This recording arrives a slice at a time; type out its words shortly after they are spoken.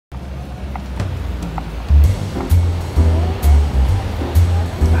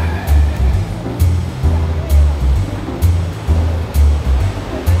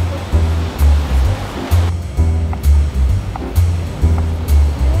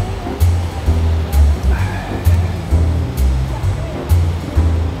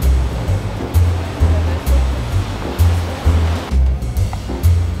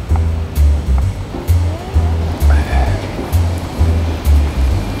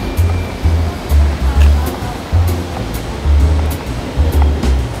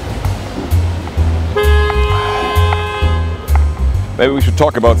Maybe we should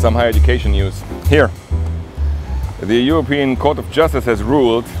talk about some higher education news. Here, the European Court of Justice has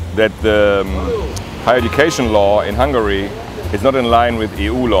ruled that the higher education law in Hungary is not in line with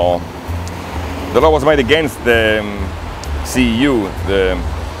EU law. The law was made against the CEU, the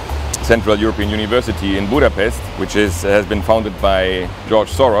Central European University in Budapest, which has been founded by George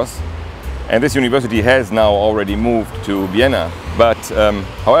Soros. And this university has now already moved to Vienna. But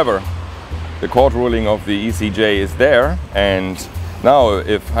however, the court ruling of the ECJ is there, and now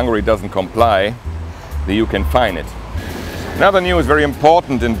if Hungary doesn't comply, the EU can fine it. Another news, very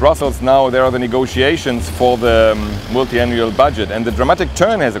important, in Brussels now there are the negotiations for the multi-annual budget, and the dramatic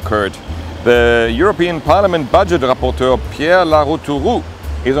turn has occurred. The European Parliament budget rapporteur Pierre Larrouturou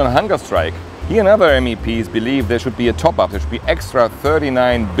is on hunger strike. He and other MEPs believe there should be a top-up, there should be extra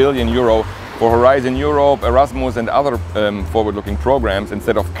 39 billion euro for Horizon Europe, Erasmus and other forward-looking programs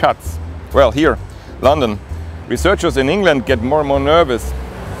instead of cuts. Well, here, London, researchers in England get more and more nervous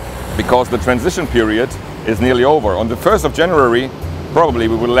because the transition period is nearly over. On the 1st of January, probably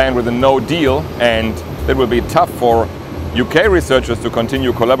we will land with a no deal, and it will be tough for UK researchers to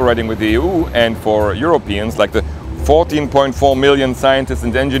continue collaborating with the EU, and for Europeans, like the 14.4 million scientists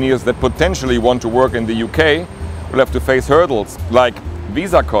and engineers that potentially want to work in the UK, will have to face hurdles like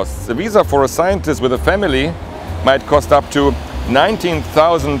visa costs. A visa for a scientist with a family might cost up to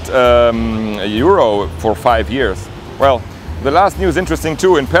 19,000 euro for 5 years. Well, the last news interesting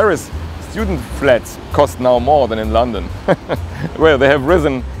too. In Paris, student flats cost now more than in London. Well, they have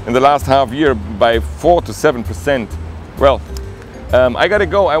risen in the last half year by 4 to 7%. Well, I gotta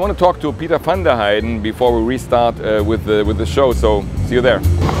go. I want to talk to Peter van der Heijden before we restart with the show, so see you there.